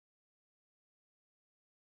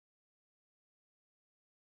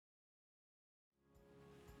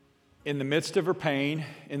In the midst of her pain,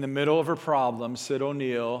 in the middle of her problem, Sid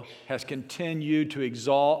O'Neill has continued to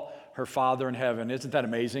exalt her Father in heaven. Isn't that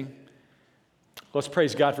amazing? Let's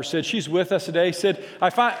praise God for Sid. She's with us today. Sid,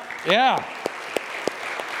 yeah.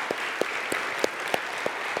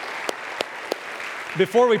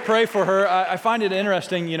 Before we pray for her, I find it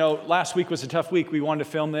interesting, last week was a tough week. We wanted to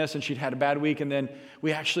film this, and she'd had a bad week, and then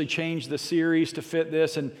we actually changed the series to fit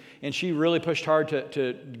this, and she really pushed hard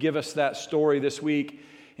to give us that story this week.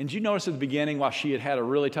 And did you notice at the beginning, while she had a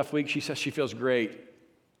really tough week, she says she feels great.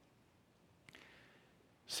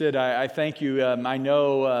 Sid, I thank you. I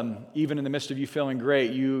know even in the midst of you feeling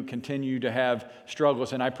great, you continue to have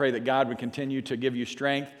struggles, and I pray that God would continue to give you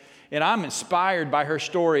strength. And I'm inspired by her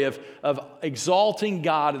story of exalting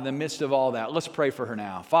God in the midst of all that. Let's pray for her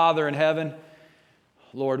now. Father in heaven,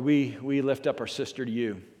 Lord, we lift up our sister to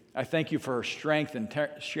you. I thank you for her strength and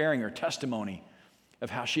sharing her testimony of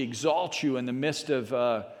how she exalts you in the midst of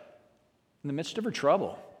her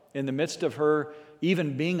trouble, in the midst of her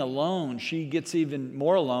even being alone. She gets even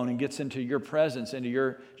more alone and gets into your presence, into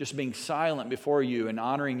your just being silent before you and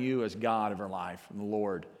honoring you as God of her life and the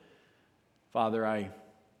Lord. Father,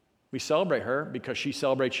 we celebrate her because she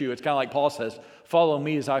celebrates you. It's kind of like Paul says, follow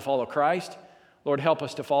me as I follow Christ. Lord, help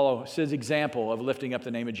us to follow Sid's example of lifting up the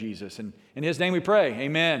name of Jesus. And in his name we pray,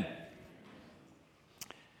 amen.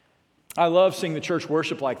 I love seeing the church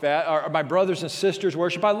worship like that. My brothers and sisters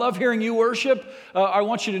worship. I love hearing you worship. I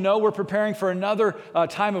want you to know we're preparing for another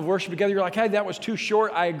time of worship together. You're like, hey, that was too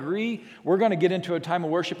short. I agree. We're going to get into a time of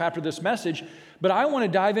worship after this message. But I want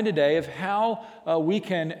to dive in today of how we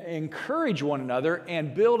can encourage one another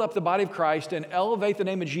and build up the body of Christ and elevate the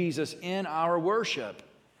name of Jesus in our worship.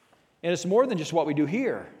 And it's more than just what we do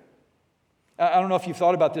here. I don't know if you've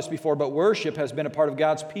thought about this before, but worship has been a part of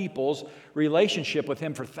God's people's relationship with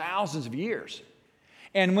Him for thousands of years.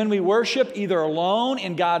 And when we worship either alone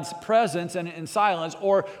in God's presence and in silence,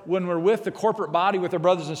 or when we're with the corporate body with our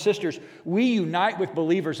brothers and sisters, we unite with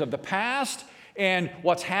believers of the past and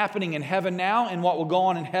what's happening in heaven now and what will go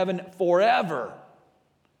on in heaven forever.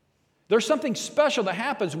 There's something special that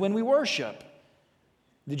happens when we worship.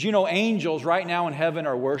 Did you know angels right now in heaven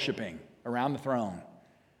are worshiping around the throne?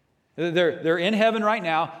 They're in heaven right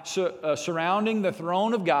now, surrounding the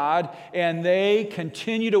throne of God, and they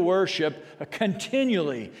continue to worship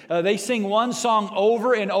continually. They sing one song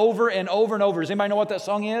over and over and over and over. Does anybody know what that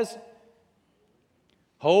song is?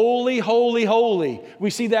 Holy, holy, holy. We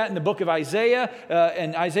see that in the book of Isaiah,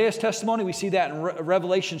 in Isaiah's testimony. We see that in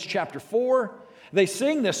Revelations chapter 4. They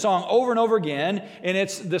sing this song over and over again, and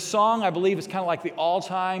it's the song, I believe, is kind of like the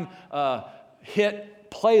all-time hit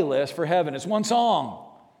playlist for heaven. It's one song.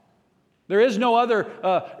 There is no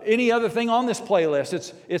any other thing on this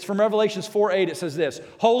playlist. It's from Revelations 4:8. It says this: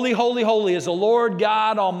 Holy, holy, holy is the Lord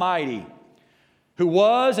God Almighty, who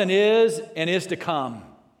was and is to come.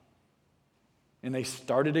 And they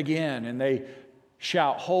start it again, and they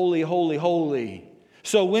shout, holy, holy, holy.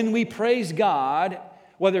 So when we praise God,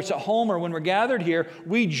 whether it's at home or when we're gathered here,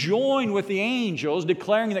 we join with the angels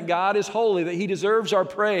declaring that God is holy, that He deserves our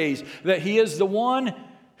praise, that He is the one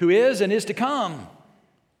who is and is to come.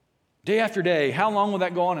 Day after day. How long will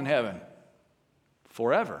that go on in heaven?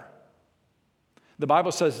 Forever. The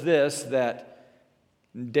Bible says this, that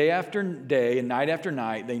day after day and night after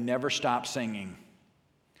night, they never stop singing.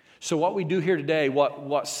 So what we do here today,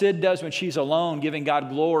 what Sid does when she's alone, giving God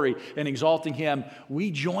glory and exalting Him, we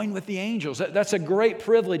join with the angels. That's a great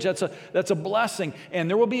privilege. That's a blessing. And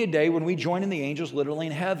there will be a day when we join in the angels literally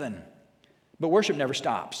in heaven. But worship never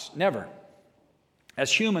stops. Never.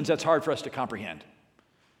 As humans, that's hard for us to comprehend.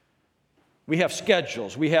 We have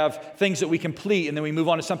schedules, we have things that we complete, and then we move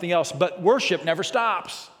on to something else. But worship never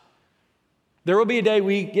stops. There will be a day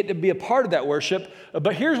we get to be a part of that worship.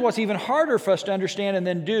 But here's what's even harder for us to understand and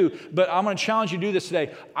then do. But I'm going to challenge you to do this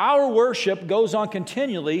today. Our worship goes on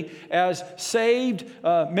continually as saved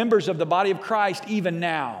members of the body of Christ even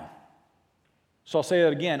now. So I'll say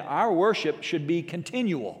that again. Our worship should be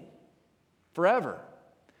continual, forever.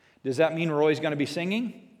 Does that mean we're always going to be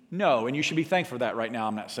singing? No, and you should be thankful for that right now.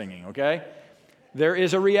 I'm not singing, okay? There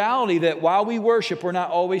is a reality that while we worship, we're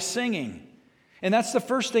not always singing. And that's the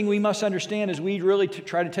first thing we must understand as we really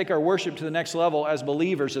try to take our worship to the next level as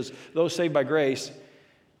believers, as those saved by grace,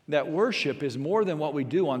 that worship is more than what we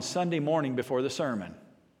do on Sunday morning before the sermon.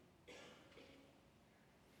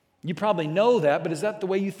 You probably know that, but is that the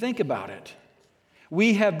way you think about it?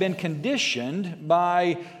 We have been conditioned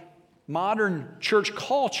by modern church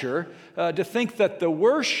culture to think that the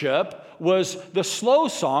worship was the slow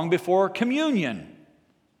song before communion.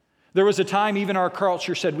 There was a time even our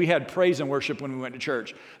culture said we had praise and worship when we went to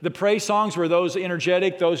church. The praise songs were those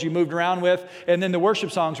energetic, those you moved around with, and then the worship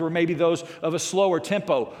songs were maybe those of a slower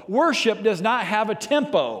tempo. Worship does not have a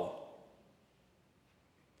tempo.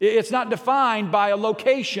 It's not defined by a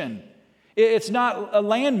location. It's not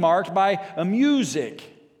landmarked by a music.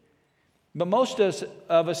 But most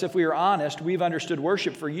of us, if we are honest, we've understood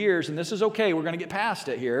worship for years, and this is okay, we're going to get past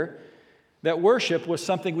it here, that worship was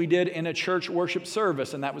something we did in a church worship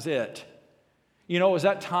service, and that was it. You know, it was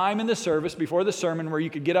that time in the service before the sermon where you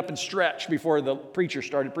could get up and stretch before the preacher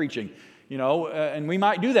started preaching. You know, and we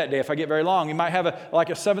might do that day if I get very long. You might have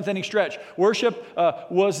a seventh inning stretch. Worship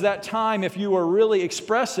was that time if you were really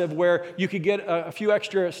expressive where you could get a few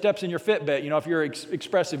extra steps in your Fitbit. You know, if you're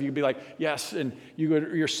expressive, you'd be like, yes, and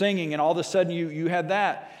you're singing, and all of a sudden you had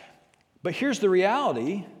that. But here's the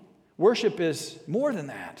reality. Worship is more than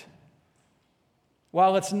that.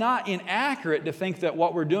 While it's not inaccurate to think that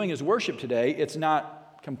what we're doing is worship today, it's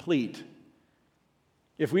not complete.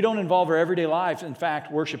 If we don't involve our everyday lives, in fact,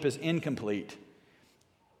 worship is incomplete.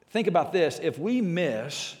 Think about this. If we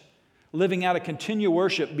miss living out a continual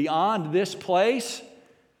worship beyond this place,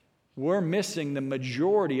 we're missing the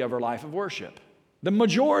majority of our life of worship. The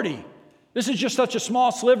majority. This is just such a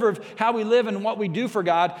small sliver of how we live and what we do for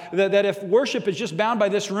God that if worship is just bound by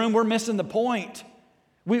this room, we're missing the point.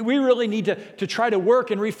 We really need to try to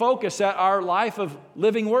work and refocus at our life of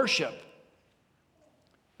living worship.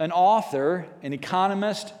 An author, an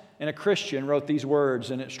economist, and a Christian wrote these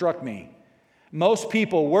words, and it struck me. Most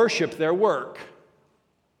people worship their work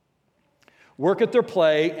at their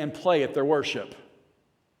play, and play at their worship.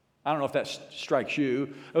 I don't know if that strikes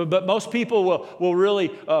you, but most people will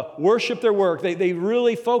really worship their work. They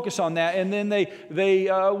really focus on that, and then they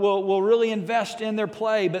will really invest in their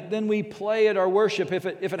play, but then we play at our worship. If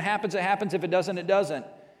it happens, it happens. If it doesn't, it doesn't.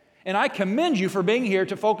 And I commend you for being here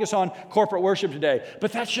to focus on corporate worship today,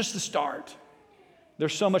 but that's just the start.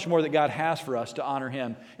 There's so much more that God has for us to honor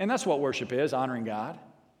Him, and that's what worship is, honoring God.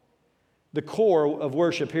 The core of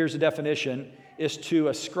worship, here's the definition, is to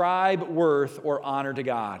ascribe worth or honor to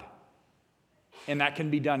God. And that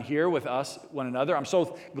can be done here with us, one another. I'm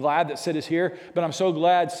so glad that Sid is here, but I'm so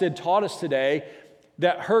glad Sid taught us today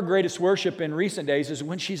that her greatest worship in recent days is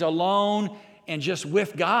when she's alone and just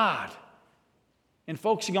with God and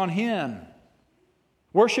focusing on Him.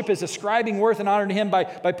 Worship is ascribing worth and honor to Him by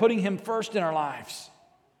putting Him first in our lives.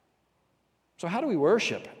 So how do we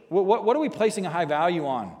worship? What are we placing a high value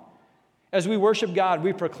on? As we worship God,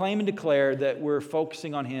 we proclaim and declare that we're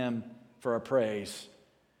focusing on Him for our praise.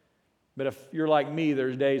 But if you're like me,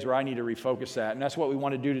 there's days where I need to refocus that, and that's what we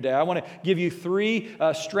want to do today. I want to give you three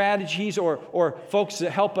strategies or folks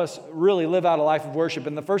that help us really live out a life of worship.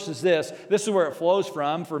 And the first is this. This is where it flows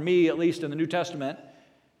from, for me at least in the New Testament.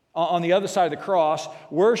 On the other side of the cross,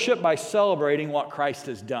 worship by celebrating what Christ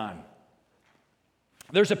has done.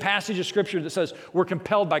 There's a passage of Scripture that says we're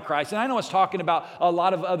compelled by Christ. And I know it's talking about a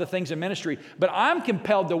lot of other things in ministry, but I'm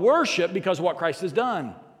compelled to worship because of what Christ has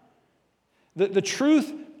done. The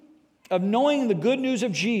truth of knowing the good news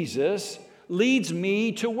of Jesus leads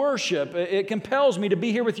me to worship. It compels me to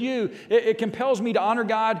be here with you. It compels me to honor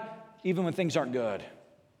God even when things aren't good.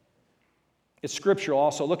 It's scriptural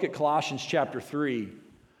also. Look at Colossians chapter 3.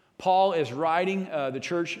 Paul is writing the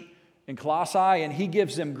church in Colossae, and he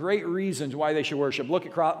gives them great reasons why they should worship. Look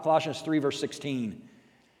at Colossians 3, verse 16.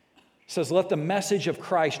 It says, let the message of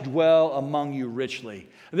Christ dwell among you richly.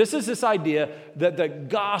 This is this idea that the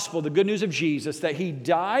gospel, the good news of Jesus, that He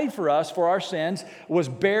died for us for our sins, was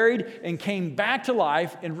buried and came back to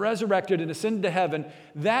life and resurrected and ascended to heaven.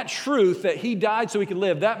 That truth that He died so we could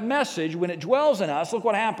live, that message, when it dwells in us, look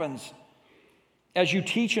what happens. As you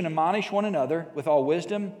teach and admonish one another with all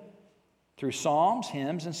wisdom through psalms,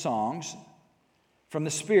 hymns, and songs from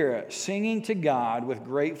the Spirit, singing to God with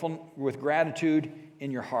gratitude in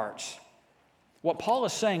your hearts. What Paul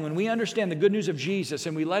is saying, when we understand the good news of Jesus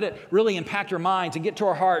and we let it really impact our minds and get to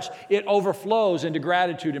our hearts, it overflows into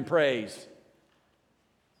gratitude and praise.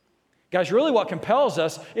 Guys, really what compels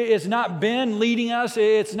us is not Ben leading us.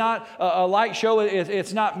 It's not a light show.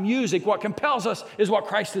 It's not music. What compels us is what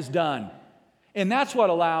Christ has done. And that's what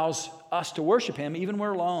allows us to worship Him even when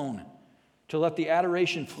we're alone, to let the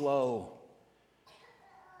adoration flow.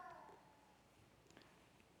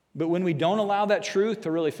 But when we don't allow that truth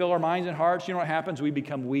to really fill our minds and hearts, you know what happens? We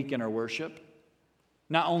become weak in our worship.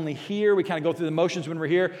 Not only here, we kind of go through the motions when we're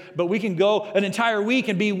here, but we can go an entire week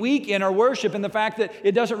and be weak in our worship in the fact that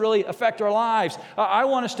it doesn't really affect our lives. I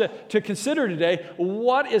want us to consider today,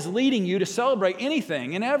 what is leading you to celebrate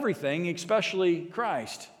anything and everything, especially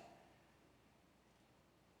Christ?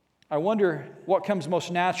 I wonder what comes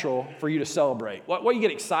most natural for you to celebrate. What you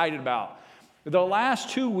get excited about. The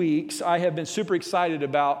last 2 weeks, I have been super excited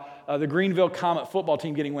about the Greenville Comet football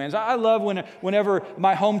team getting wins. I love whenever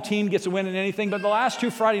my home team gets a win in anything, but the last 2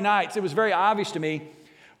 Friday nights, it was very obvious to me,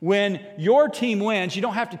 when your team wins, you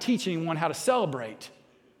don't have to teach anyone how to celebrate.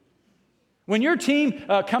 When your team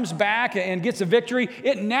comes back and gets a victory,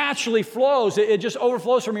 it naturally flows. It just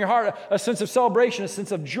overflows from your heart, a sense of celebration, a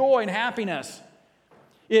sense of joy and happiness.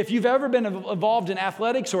 If you've ever been involved in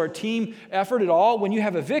athletics or a team effort at all, when you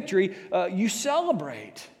have a victory, you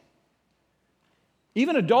celebrate.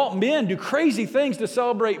 Even adult men do crazy things to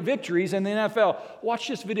celebrate victories in the NFL. Watch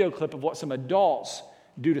this video clip of what some adults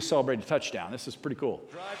do to celebrate a touchdown. This is pretty cool.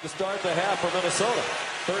 Drive to start the half for Minnesota.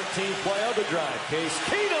 13th play of the drive. Case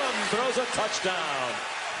Keenum throws a touchdown.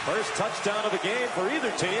 First touchdown of the game for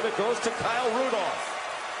either team. It goes to Kyle Rudolph.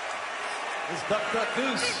 It's duck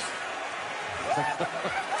goose.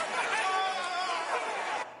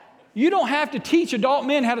 You don't have to teach adult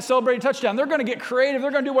men how to celebrate a touchdown. They're going to get creative.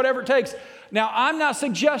 They're going to do whatever it takes. Now, I'm not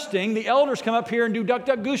suggesting the elders come up here and do duck,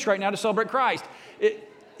 goose right now to celebrate Christ.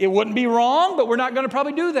 It wouldn't be wrong, but we're not going to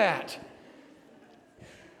probably do that.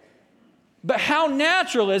 But how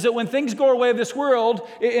natural is it when things go away of this world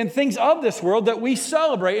and things of this world that we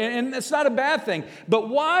celebrate? And it's not a bad thing. But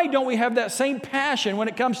why don't we have that same passion when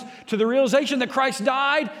it comes to the realization that Christ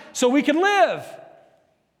died so we can live?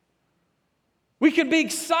 We could be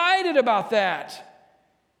excited about that.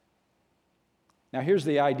 Now, here's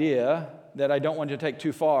the idea that I don't want to take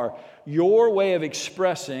too far. Your way of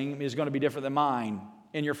expressing is going to be different than mine,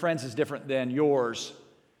 and your friends is different than yours.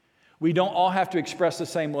 We don't all have to express the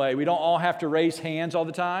same way. We don't all have to raise hands all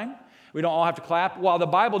the time. We don't all have to clap. While the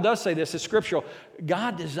Bible does say this, it's scriptural.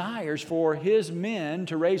 God desires for His men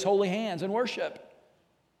to raise holy hands and worship.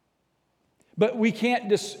 But we can't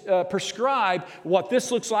prescribe what this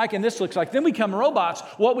looks like and this looks like. Then we become robots.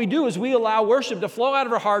 What we do is we allow worship to flow out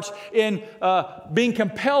of our hearts in being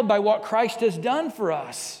compelled by what Christ has done for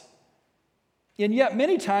us. And yet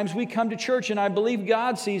many times we come to church and I believe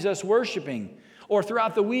God sees us worshiping, or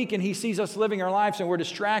throughout the week and He sees us living our lives and we're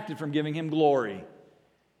distracted from giving Him glory.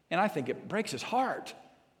 And I think it breaks His heart.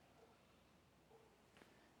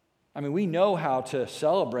 I mean, we know how to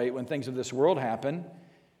celebrate when things of this world happen.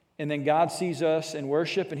 And then God sees us in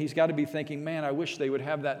worship, and He's got to be thinking, man, I wish they would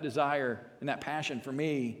have that desire and that passion for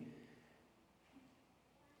me.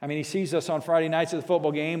 I mean, He sees us on Friday nights at the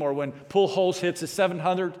football game, or when Pujols hits his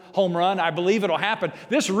 700th home run. I believe it'll happen.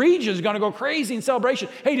 This region is going to go crazy in celebration.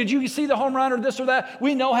 Hey, did you see the home run or this or that?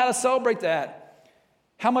 We know how to celebrate that.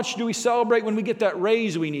 How much do we celebrate when we get that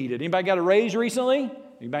raise we needed? Anybody got a raise recently?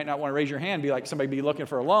 You might not want to raise your hand, be like somebody be looking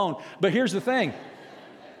for a loan. But here's the thing.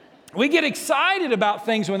 We get excited about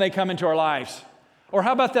things when they come into our lives. Or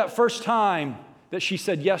how about that first time that she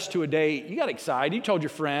said yes to a date? You got excited. You told your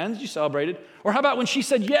friends. You celebrated. Or how about when she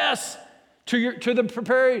said yes to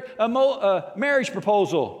the marriage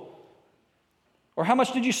proposal? Or how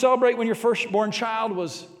much did you celebrate when your firstborn child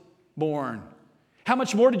was born? How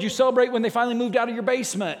much more did you celebrate when they finally moved out of your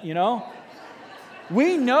basement, you know?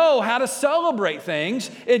 We know how to celebrate things,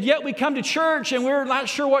 and yet we come to church and we're not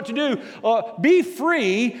sure what to do. Be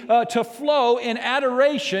free to flow in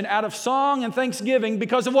adoration out of song and thanksgiving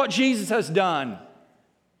because of what Jesus has done.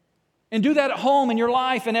 And do that at home, in your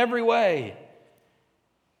life, in every way.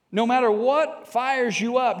 No matter what fires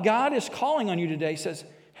you up, God is calling on you today. He says,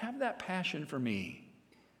 have that passion for me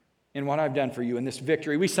and what I've done for you in this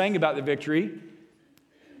victory. We sang about the victory.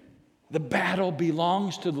 The battle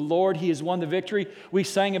belongs to the Lord. He has won the victory. We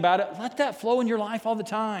sang about it. Let that flow in your life all the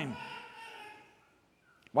time.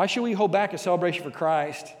 Why should we hold back a celebration for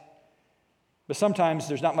Christ? But sometimes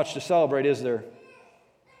there's not much to celebrate, is there?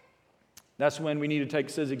 That's when we need to take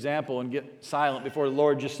Sid's example and get silent before the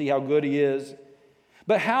Lord, just see how good He is.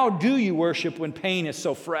 But how do you worship when pain is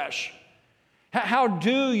so fresh? How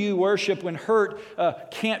do you worship when hurt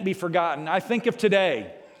can't be forgotten? I think of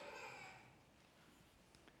today.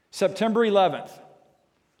 September 11th,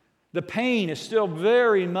 the pain is still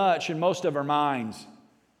very much in most of our minds.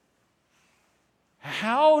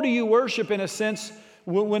 How do you worship in a sense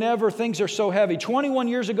whenever things are so heavy? 21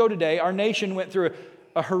 years ago today, our nation went through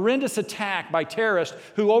a horrendous attack by terrorists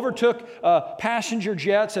who overtook passenger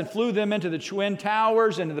jets and flew them into the Twin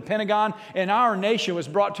Towers, into the Pentagon, and our nation was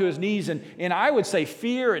brought to its knees in I would say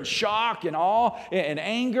fear and shock and awe and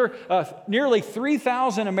anger. Nearly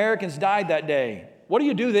 3,000 Americans died that day. What do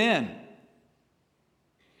you do then?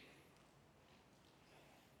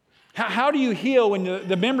 How do you heal when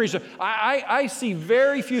the memories of... I see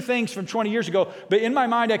very few things from 20 years ago, but in my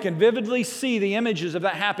mind I can vividly see the images of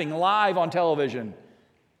that happening live on television.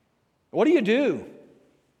 What do you do?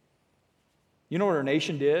 You know what our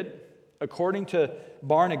nation did? According to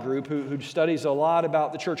Barna Group, who studies a lot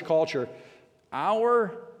about the church culture,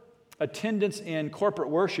 our attendance in corporate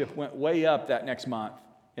worship went way up that next month,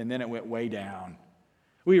 and then it went way down.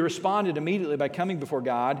 We responded immediately by coming before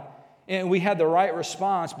God, and we had the right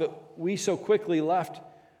response, but we so quickly left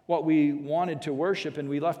what we wanted to worship, and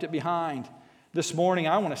we left it behind. This morning,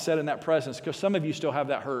 I want to sit in that presence because some of you still have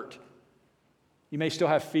that hurt. You may still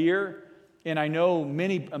have fear, and I know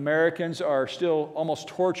many Americans are still almost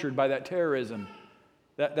tortured by that terrorism,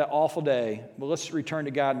 that awful day. Well, let's return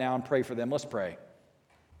to God now and pray for them. Let's pray.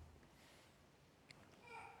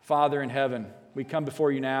 Father in heaven, we come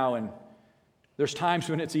before you now, and there's times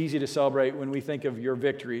when it's easy to celebrate when we think of your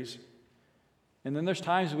victories. And then there's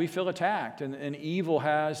times we feel attacked, and evil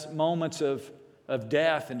has moments of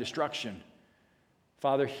death and destruction.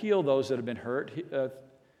 Father, heal those that have been hurt.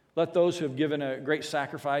 Let those who have given a great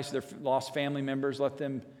sacrifice, their lost family members, let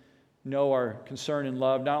them know our concern and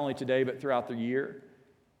love, not only today, but throughout the year.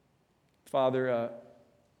 Father,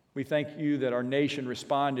 we thank you that our nation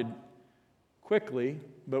responded quickly,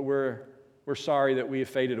 but we're sorry that we have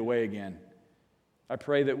faded away again. I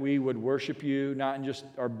pray that we would worship you, not in just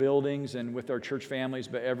our buildings and with our church families,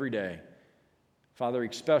 but every day. Father,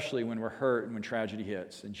 especially when we're hurt and when tragedy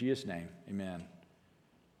hits. In Jesus' name, amen.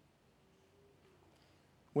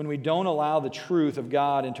 When we don't allow the truth of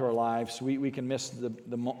God into our lives, we can miss the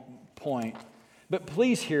point. But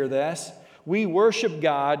please hear this. We worship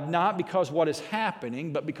God not because what is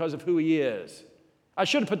happening, but because of who He is. I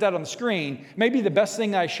should have put that on the screen. Maybe the best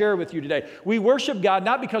thing I share with you today. We worship God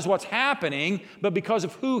not because what's happening, but because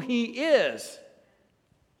of who He is.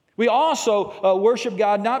 We also worship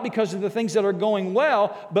God not because of the things that are going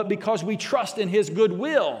well, but because we trust in His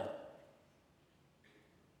goodwill.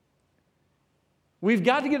 We've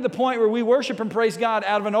got to get to the point where we worship and praise God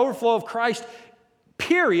out of an overflow of Christ,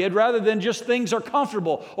 period, rather than just things are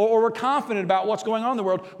comfortable or we're confident about what's going on in the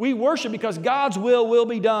world. We worship because God's will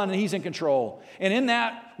be done and He's in control. And in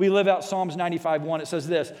that, we live out Psalms 95:1. It says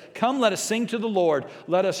this, "Come, let us sing to the Lord.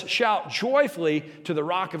 Let us shout joyfully to the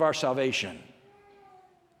rock of our salvation."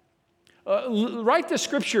 Write this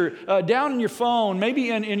scripture down in your phone,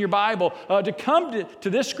 maybe in your Bible, to come to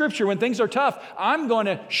this scripture when things are tough. I'm going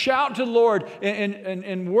to shout to the Lord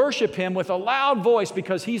and worship Him with a loud voice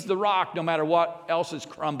because He's the rock no matter what else is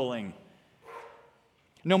crumbling.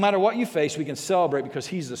 No matter what you face, we can celebrate because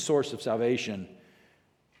He's the source of salvation.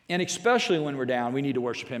 And especially when we're down, we need to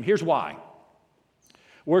worship Him. Here's why.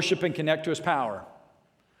 Worship and connect to His power.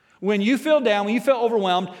 When you feel down, when you feel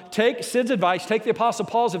overwhelmed, take Sid's advice, take the Apostle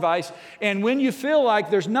Paul's advice, and when you feel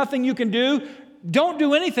like there's nothing you can do, don't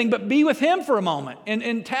do anything but be with Him for a moment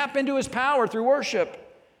and tap into His power through worship.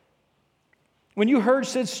 When you heard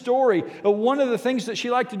Sid's story, one of the things that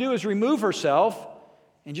she liked to do is remove herself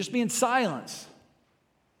and just be in silence.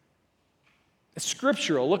 It's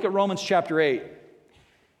scriptural. Look at Romans chapter 8.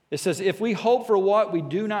 It says, if we hope for what we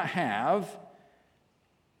do not have,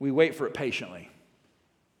 we wait for it patiently.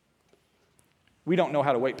 We don't know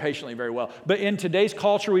how to wait patiently very well. But in today's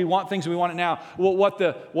culture, we want things and we want it now. Well,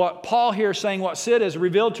 what Paul here is saying, what Sid has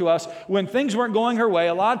revealed to us, when things weren't going her way,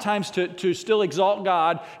 a lot of times to still exalt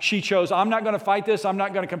God, she chose, I'm not going to fight this, I'm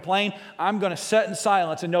not going to complain, I'm going to sit in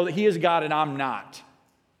silence and know that He is God and I'm not.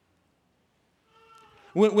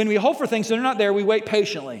 When we hope for things that are not there, we wait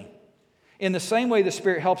patiently. In the same way, the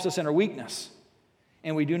Spirit helps us in our weakness,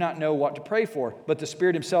 and we do not know what to pray for, but the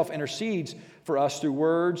Spirit Himself intercedes for us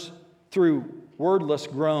through wordless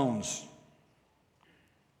groans.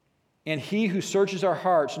 And He who searches our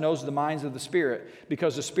hearts knows the minds of the Spirit,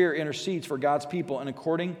 because the Spirit intercedes for God's people in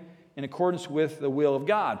accordance with the will of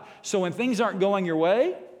God. So when things aren't going your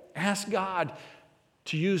way, ask God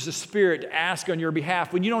to use the Spirit to ask on your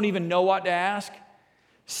behalf. When you don't even know what to ask,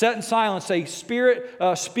 sit in silence, say, Spirit,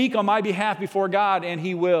 speak on my behalf before God, and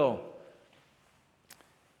He will.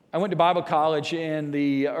 I went to Bible college in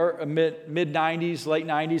the mid-90s, late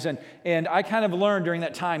 90s, and I kind of learned during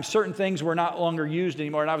that time certain things were not longer used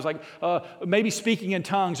anymore. And I was like, maybe speaking in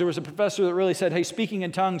tongues. There was a professor that really said, hey, speaking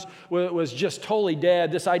in tongues was just totally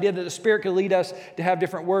dead. This idea that the Spirit could lead us to have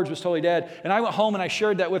different words was totally dead. And I went home and I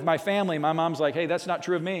shared that with my family. My mom's like, hey, that's not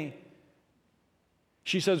true of me.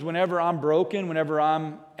 She says, whenever I'm broken, whenever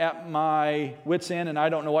I'm at my wit's end and I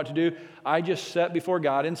don't know what to do, I just sit before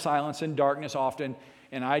God in silence, in darkness often,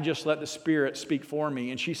 and I just let the Spirit speak for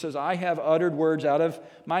me. And she says, I have uttered words out of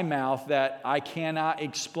my mouth that I cannot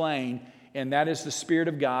explain, and that is the Spirit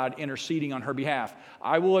of God interceding on her behalf.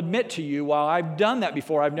 I will admit to you, while I've done that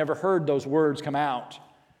before, I've never heard those words come out.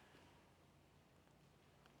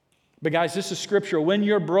 But guys, this is scriptural. When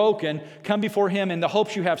you're broken, come before Him and the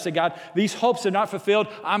hopes you have. Say, God, these hopes are not fulfilled.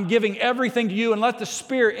 I'm giving everything to you, and let the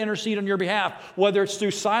Spirit intercede on your behalf. Whether it's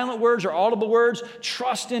through silent words or audible words,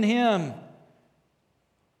 trust in Him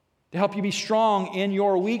to help you be strong in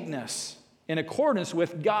your weakness in accordance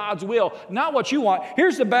with God's will, not what you want.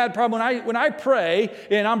 Here's the bad problem. When I pray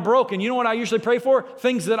and I'm broken, you know what I usually pray for?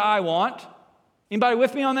 Things that I want. Anybody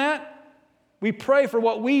with me on that? We pray for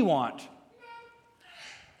what we want.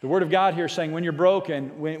 The Word of God here is saying when you're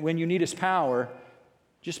broken, when you need His power,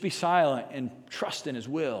 just be silent and trust in His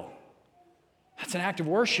will. That's an act of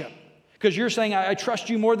worship. Because you're saying, I trust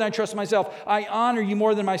you more than I trust myself. I honor you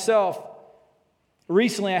more than myself.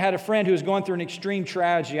 Recently, I had a friend who was going through an extreme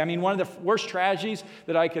tragedy. I mean, one of the worst tragedies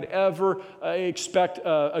that I could ever expect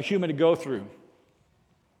a human to go through.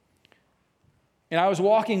 And I was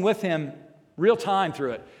walking with him real time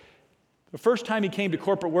through it. The first time he came to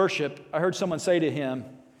corporate worship, I heard someone say to him,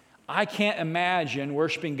 I can't imagine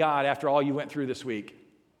worshiping God after all you went through this week.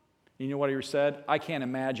 You know what he said? I can't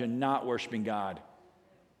imagine not worshiping God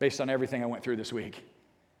based on everything I went through this week.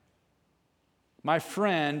 My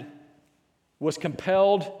friend was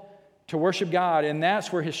compelled to worship God, and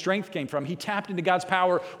that's where his strength came from. He tapped into God's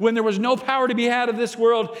power when there was no power to be had of this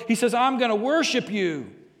world. He says, I'm going to worship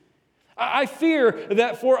you. I fear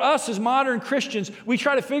that for us as modern Christians, we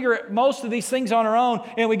try to figure most of these things on our own,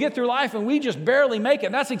 and we get through life and we just barely make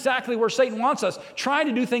it. That's exactly where Satan wants us, trying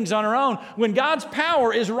to do things on our own, when God's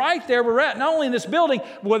power is right there where we're at, not only in this building,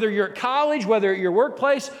 whether you're at college, whether at your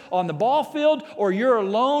workplace, on the ball field, or you're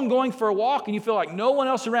alone going for a walk and you feel like no one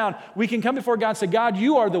else around, we can come before God and say, God,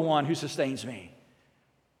 you are the one who sustains me.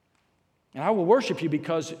 And I will worship you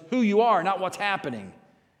because who you are, not what's happening.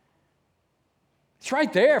 It's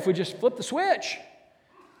right there if we just flip the switch.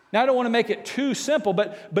 Now, I don't want to make it too simple,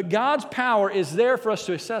 but God's power is there for us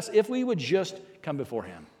to assess if we would just come before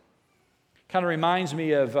Him. Kind of reminds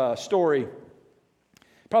me of a story,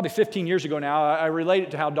 probably 15 years ago now. I relate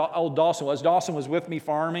it to how old Dawson was. Dawson was with me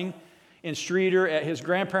farming in Streeter at his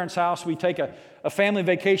grandparents' house. We take a family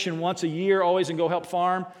vacation once a year, always, and go help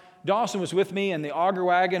farm. Dawson was with me in the auger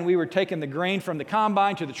wagon. We were taking the grain from the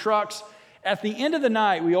combine to the trucks. At the end of the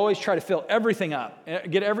night, we always try to fill everything up,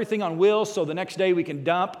 get everything on wheels so the next day we can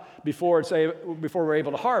dump before we're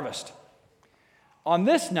able to harvest. On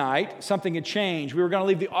this night, something had changed. We were going to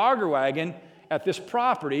leave the auger wagon at this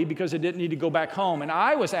property because it didn't need to go back home. And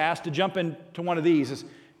I was asked to jump into one of these. It's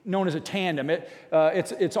known as a tandem.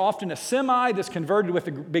 It's often a semi that's converted with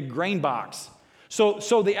a big grain box.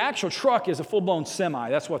 So the actual truck is a full-blown semi.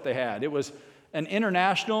 That's what they had. It was an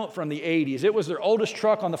International from the 80s. It was their oldest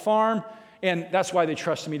truck on the farm. And that's why they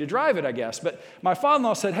trusted me to drive it, I guess. But my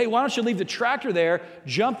father-in-law said, hey, why don't you leave the tractor there,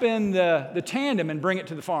 jump in the tandem, and bring it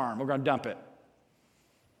to the farm. We're going to dump it.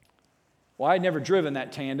 Well, I'd never driven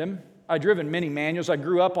that tandem. I'd driven many manuals. I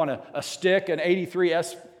grew up on a stick, an 83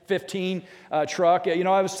 S15 truck. You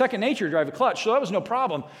know, I was second nature to drive a clutch, so that was no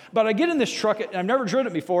problem. But I get in this truck, and I've never driven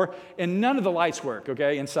it before, and none of the lights work,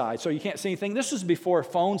 okay, inside. So you can't see anything. This was before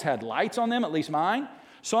phones had lights on them, at least mine.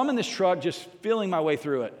 So I'm in this truck just feeling my way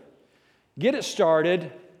through it. Get it started.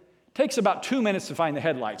 Takes about 2 minutes to find the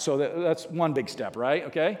headlights. So that's one big step, right?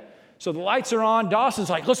 Okay. So the lights are on. Dawson's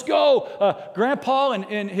like, let's go. Grandpa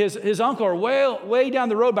and his uncle are way down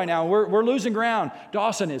the road by now. We're losing ground.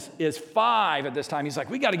 Dawson is 5 at this time. He's like,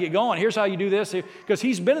 we got to get going. Here's how you do this. Because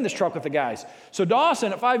he's been in this truck with the guys. So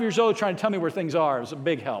Dawson, at 5 years old, trying to tell me where things are. It was a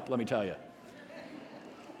big help, let me tell you.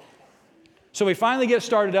 So we finally get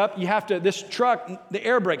started up. This truck, the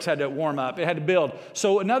air brakes had to warm up. It had to build.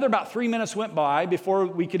 So another about 3 minutes went by before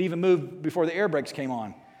we could even move, before the air brakes came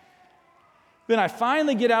on. Then I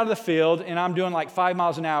finally get out of the field, and I'm doing like 5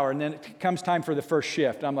 miles an hour, and then it comes time for the first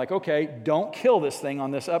shift. I'm like, okay, don't kill this thing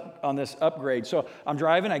on this upgrade. So I'm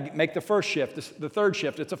driving. I make the first shift, the third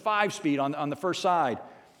shift. It's a 5-speed on the first side.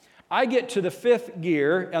 I get to the 5th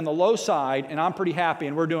gear on the low side, and I'm pretty happy,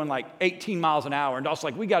 and we're doing like 18 miles an hour. And Dawson's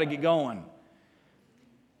like, we got to get going.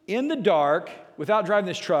 In the dark, without driving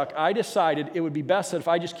this truck, I decided it would be best that if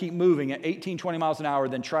I just keep moving at 18, 20 miles an hour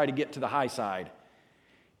than try to get to the high side.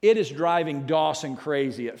 It is driving Dawson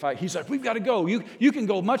crazy. He's like, we've got to go. You can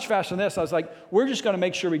go much faster than this. I was like, we're just going to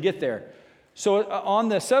make sure we get there. So on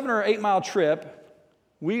the 7 or 8 mile trip,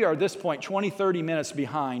 we are at this point 20, 30 minutes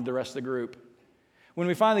behind the rest of the group. When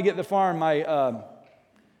we finally get to the farm, my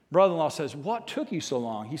brother-in-law says, what took you so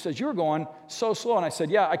long? He says, you were going so slow. And I said,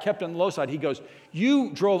 yeah, I kept on the low side. He goes, you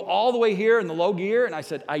drove all the way here in the low gear? And I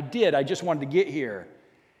said, I did. I just wanted to get here.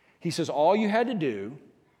 He says, all you had to do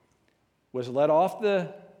was let off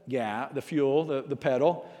the fuel, the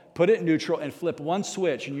pedal, put it in neutral, and flip one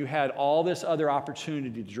switch, and you had all this other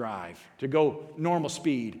opportunity to drive, to go normal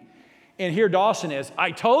speed. And here Dawson is,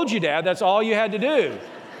 I told you, Dad, that's all you had to do.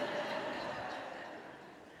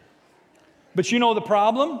 But you know the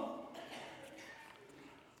problem?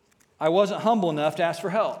 I wasn't humble enough to ask for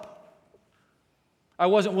help. I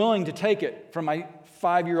wasn't willing to take it from my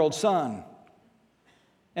 5-year-old son.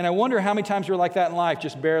 And I wonder how many times we're like that in life,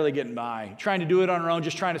 just barely getting by, trying to do it on our own,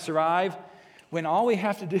 just trying to survive, when all we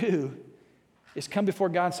have to do is come before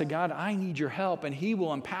God and say, God, I need your help, and He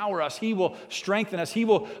will empower us. He will strengthen us. He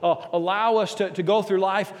will allow us to go through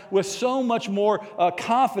life with so much more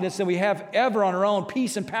confidence than we have ever on our own,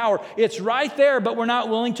 peace and power. It's right there, but we're not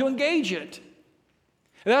willing to engage it.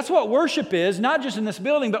 And that's what worship is, not just in this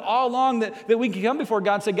building, but all along that we can come before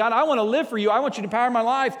God and say, God, I want to live for you. I want you to power my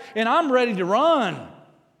life, and I'm ready to run.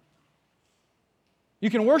 You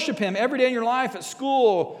can worship Him every day in your life, at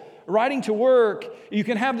school, riding to work. You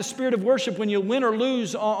can have the spirit of worship when you win or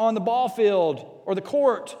lose on the ball field or the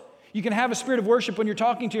court. You can have a spirit of worship when you're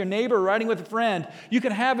talking to your neighbor or riding with a friend. You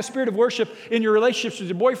can have a spirit of worship in your relationships with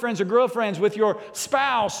your boyfriends or girlfriends, with your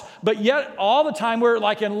spouse, but yet all the time we're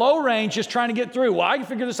like in low range just trying to get through. Well, I can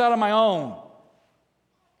figure this out on my own.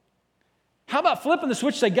 How about flipping the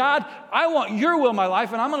switch and say, God, I want your will in my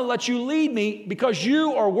life, and I'm going to let you lead me because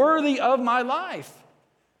you are worthy of my life.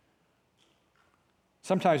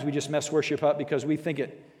 Sometimes we just mess worship up because we think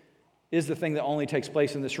it is the thing that only takes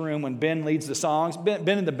place in this room. When Ben leads the songs, Ben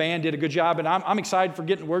and the band did a good job, and I'm excited for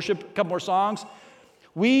getting to worship, a couple more songs.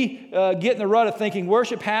 We get in the rut of thinking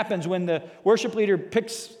worship happens when the worship leader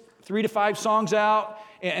picks 3 to 5 songs out,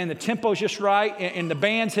 and the tempo's just right, and the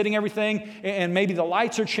band's hitting everything, and maybe the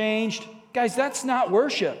lights are changed. Guys, that's not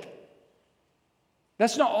worship.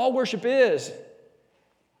 That's not all worship is.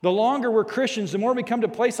 The longer we're Christians, the more we come to a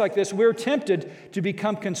place like this, we're tempted to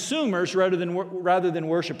become consumers rather than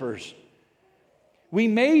worshipers. We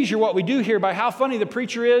measure what we do here by how funny the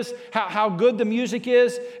preacher is, how good the music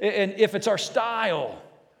is, and if it's our style.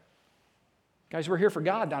 Guys, we're here for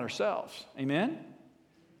God, not ourselves. Amen?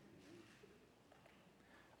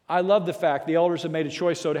 I love the fact the elders have made a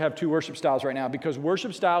choice, to have 2 worship styles right now, because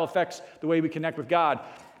worship style affects the way we connect with God.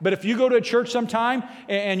 But if you go to a church sometime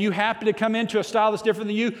and you happen to come into a style that's different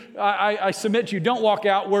than you, I submit to you, don't walk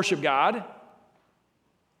out, worship God.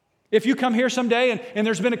 If you come here someday and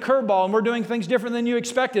there's been a curveball and we're doing things different than you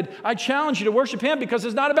expected, I challenge you to worship Him because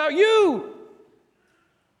it's not about you.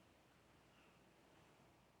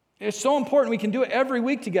 It's so important. We can do it every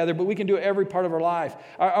week together, but we can do it every part of our life.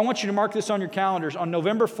 I want you to mark this on your calendars. On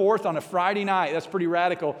November 4th, on a Friday night, that's pretty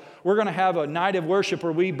radical, we're going to have a night of worship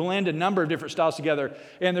where we blend a number of different styles together.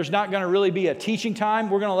 And there's not going to really be a teaching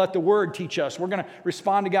time. We're going to let the Word teach us. We're going to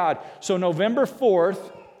respond to God. So November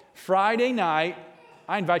 4th, Friday night,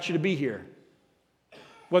 I invite you to be here.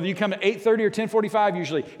 Whether you come at 8:30 or 10:45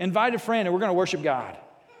 usually, invite a friend and we're going to worship God.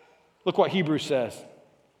 Look what Hebrews says.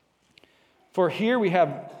 For here we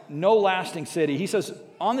have no lasting city. He says,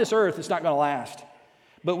 on this earth it's not going to last.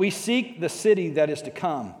 But we seek the city that is to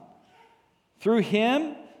come. Through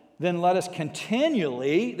Him, then let us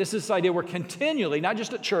continually, this is this idea, we're continually, not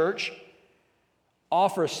just at church,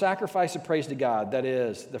 offer a sacrifice of praise to God. That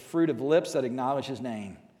is, the fruit of lips that acknowledge His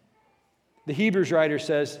name. The Hebrews writer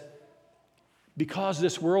says, because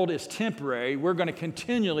this world is temporary, we're going to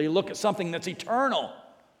continually look at something that's eternal.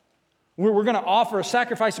 We're going to offer a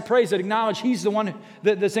sacrifice of praise that acknowledges He's the one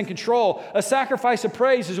that's in control. A sacrifice of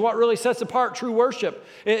praise is what really sets apart true worship.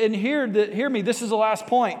 And hear me, this is the last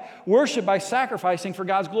point. Worship by sacrificing for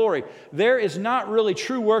God's glory. There is not really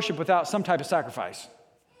true worship without some type of sacrifice.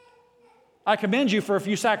 I commend you for a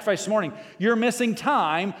few sacrifices this morning. You're missing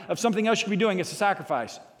time of something else you could be doing. It's a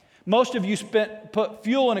sacrifice. Most of you put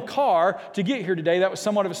fuel in a car to get here today. That was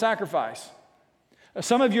somewhat of a sacrifice.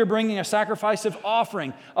 Some of you are bringing a sacrifice of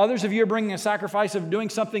offering. Others of you are bringing a sacrifice of doing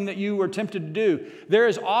something that you were tempted to do. There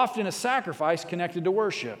is often a sacrifice connected to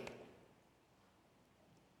worship.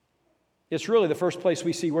 It's really the first place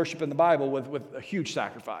we see worship in the Bible with a huge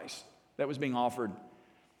sacrifice that was being offered.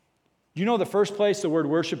 Do you know the first place the word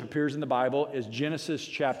worship appears in the Bible is Genesis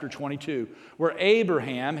chapter 22, where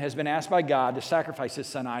Abraham has been asked by God to sacrifice his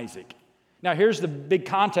son Isaac. Now, here's the big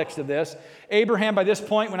context of this. Abraham, by this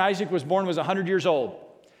point, when Isaac was born, was 100 years old.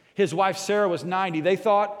 His wife, Sarah, was 90. They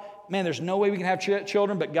thought, man, there's no way we can have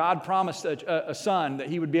children, but God promised a son that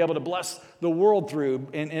He would be able to bless the world through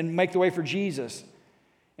and make the way for Jesus.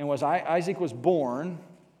 And as Isaac was born,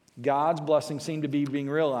 God's blessing seemed to be being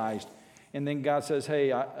realized. And then God says,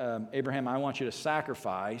 hey, Abraham, I want you to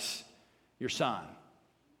sacrifice your son.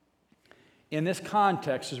 In this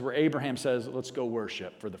context is where Abraham says, let's go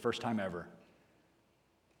worship for the first time ever.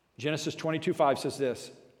 Genesis 22:5 says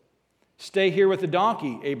this, stay here with the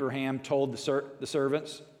donkey, Abraham told the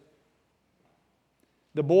servants.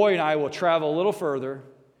 The boy and I will travel a little further.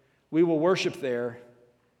 We will worship there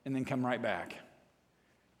and then come right back.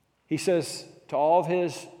 He says to all of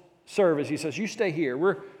his servants, he says, you stay here.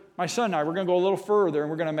 My son and I, we're going to go a little further and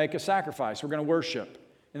we're going to make a sacrifice. We're going to worship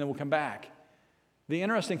and then we'll come back. The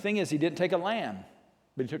interesting thing is he didn't take a lamb,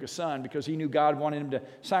 but he took a son because he knew God wanted him to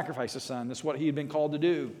sacrifice a son. That's what he had been called to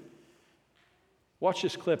do. Watch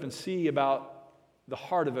this clip and see about the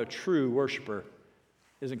heart of a true worshiper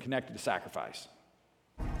isn't connected to sacrifice.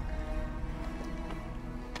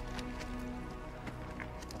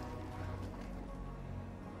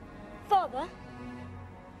 Father,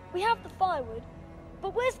 we have the firewood,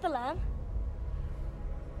 but where's the lamb?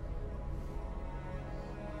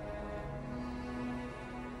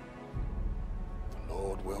 The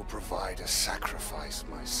Lord will provide a sacrifice,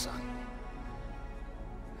 my son.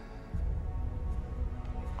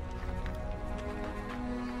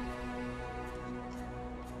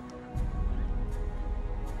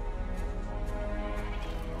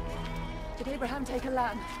 Did Abraham take a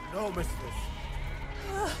lamb? No, mistress.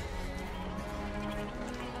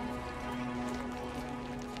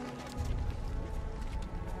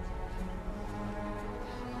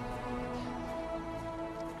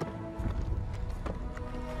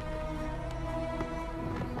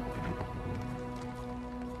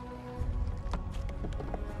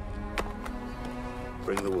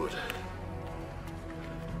 Bring the wood.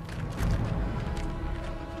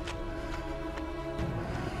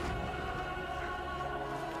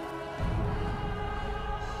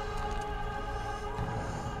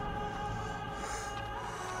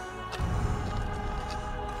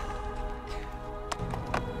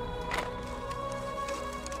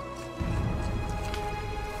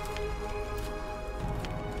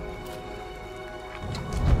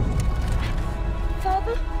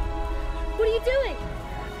 Father, what are you doing?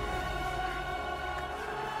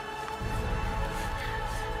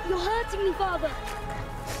 You're hurting me, Father.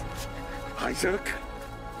 Isaac,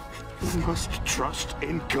 you must trust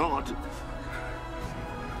in God.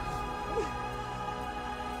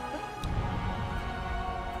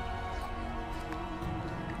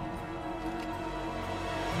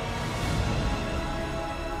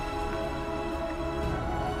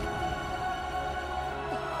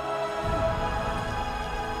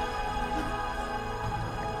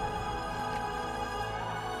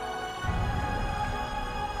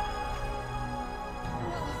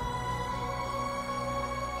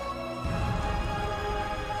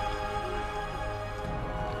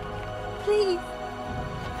 Please.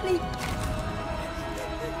 Please.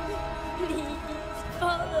 Please,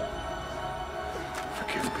 Father.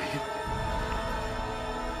 Forgive me.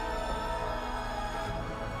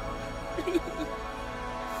 Please.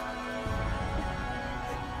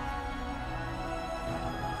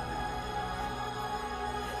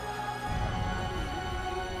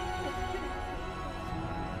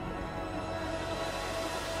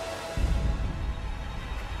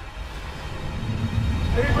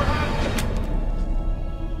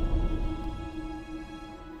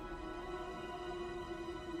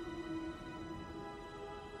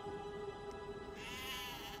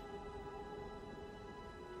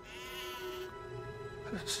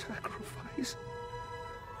 A sacrifice.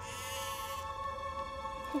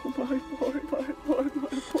 Oh, my boy, my boy, my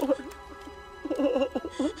boy.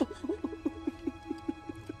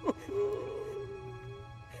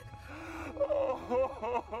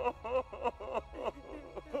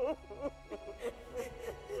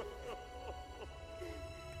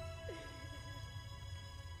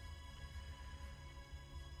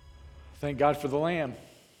 Thank God for the lamb.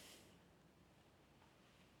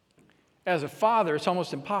 As a father, it's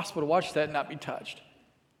almost impossible to watch that and not be touched.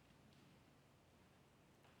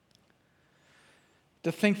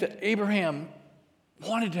 To think that Abraham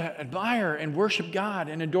wanted to admire and worship God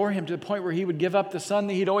and adore him to the point where he would give up the son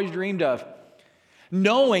that he'd always dreamed of.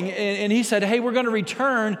 Knowing, and he said, hey, we're going to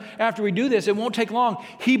return after we do this. It won't take long.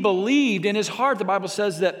 He believed in his heart, the Bible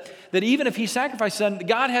says, that even if he sacrificed son,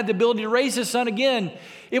 God had the ability to raise his son again.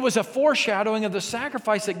 It was a foreshadowing of the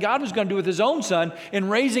sacrifice that God was going to do with his own son in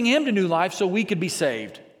raising him to new life so we could be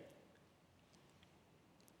saved.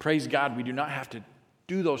 Praise God, we do not have to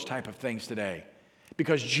do those type of things today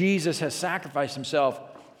because Jesus has sacrificed himself.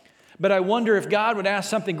 But I wonder if God would ask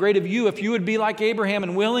something great of you, if you would be like Abraham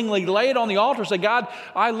and willingly lay it on the altar, say, God,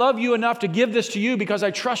 I love you enough to give this to you because I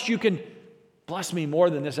trust you can bless me more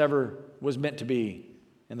than this ever was meant to be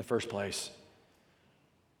in the first place.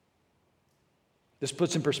 This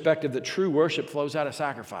puts in perspective that true worship flows out of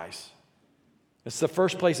sacrifice. It's the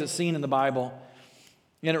first place it's seen in the Bible.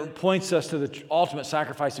 And it points us to the ultimate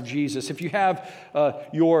sacrifice of Jesus. If you have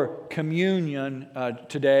your communion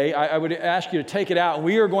today, I would ask you to take it out.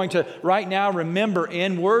 We are going to right now remember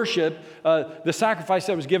in worship the sacrifice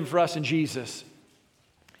that was given for us in Jesus.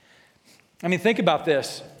 I mean, think about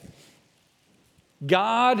this.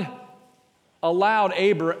 God allowed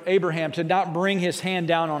Abraham to not bring his hand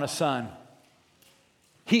down on a son.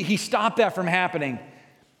 He stopped that from happening.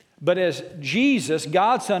 But as Jesus,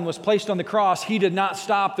 God's Son, was placed on the cross, he did not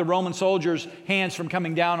stop the Roman soldiers' hands from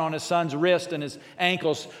coming down on his son's wrist and his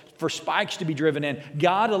ankles for spikes to be driven in.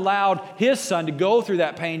 God allowed his Son to go through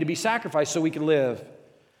that pain, to be sacrificed so we could live.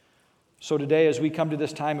 So today, as we come to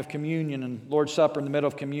this time of communion and Lord's Supper in the middle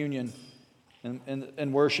of communion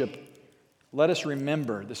and worship, let us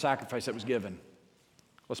remember the sacrifice that was given.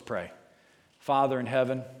 Let's pray. Father in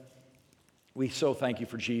heaven, we so thank you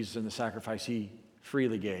for Jesus and the sacrifice he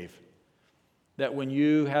freely gave. That when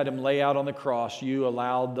you had him lay out on the cross, you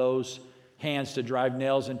allowed those hands to drive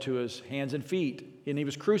nails into his hands and feet, and he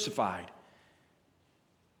was crucified.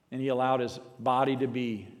 And he allowed his body to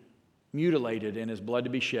be mutilated and his blood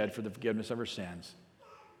to be shed for the forgiveness of our sins.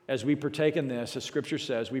 As we partake in this, as Scripture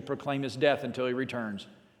says, we proclaim his death until he returns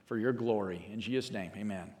for your glory. In Jesus' name,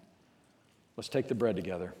 amen. Let's take the bread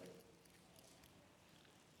together.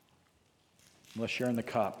 Let's share in the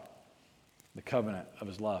cup, the covenant of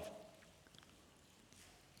his love.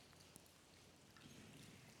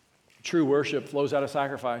 True worship flows out of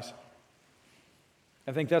sacrifice.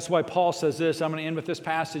 I think that's why Paul says this. I'm going to end with this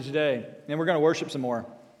passage today, and we're going to worship some more.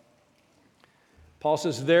 Paul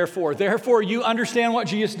says, therefore you understand what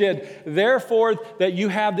Jesus did. Therefore, that you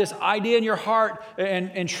have this idea in your heart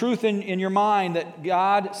and truth in your mind that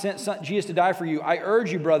God sent Jesus to die for you. I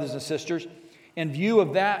urge you, brothers and sisters, in view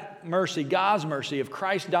of that mercy, God's mercy of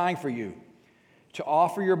Christ dying for you, to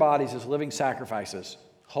offer your bodies as living sacrifices,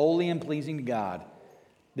 holy and pleasing to God.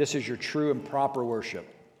 This is your true and proper worship.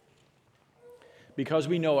 Because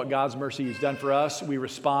we know what God's mercy has done for us, we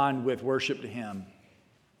respond with worship to him.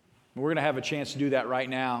 We're going to have a chance to do that right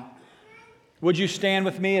now. Would you stand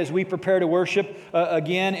with me as we prepare to worship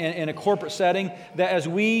again in a corporate setting, that as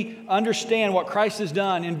we understand what Christ has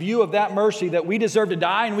done in view of that mercy that we deserve to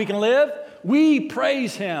die and we can live, we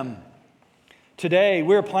praise him. Today,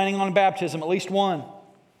 we're planning on baptism, at least one.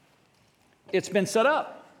 It's been set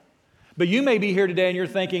up. But you may be here today and you're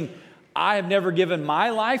thinking, I have never given my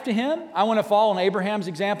life to him. I want to follow in Abraham's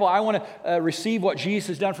example. I want to receive what Jesus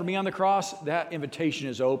has done for me on the cross. That invitation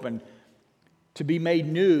is open to be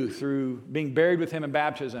made new through being buried with him in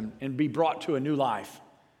baptism and be brought to a new life.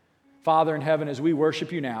 Father in heaven, as we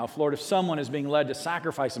worship you now, Lord, if someone is being led to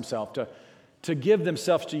sacrifice himself, to give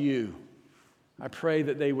themselves to you, I pray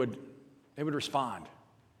that they would respond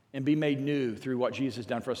and be made new through what Jesus has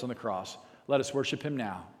done for us on the cross. Let us worship him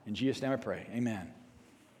now. In Jesus' name I pray. Amen.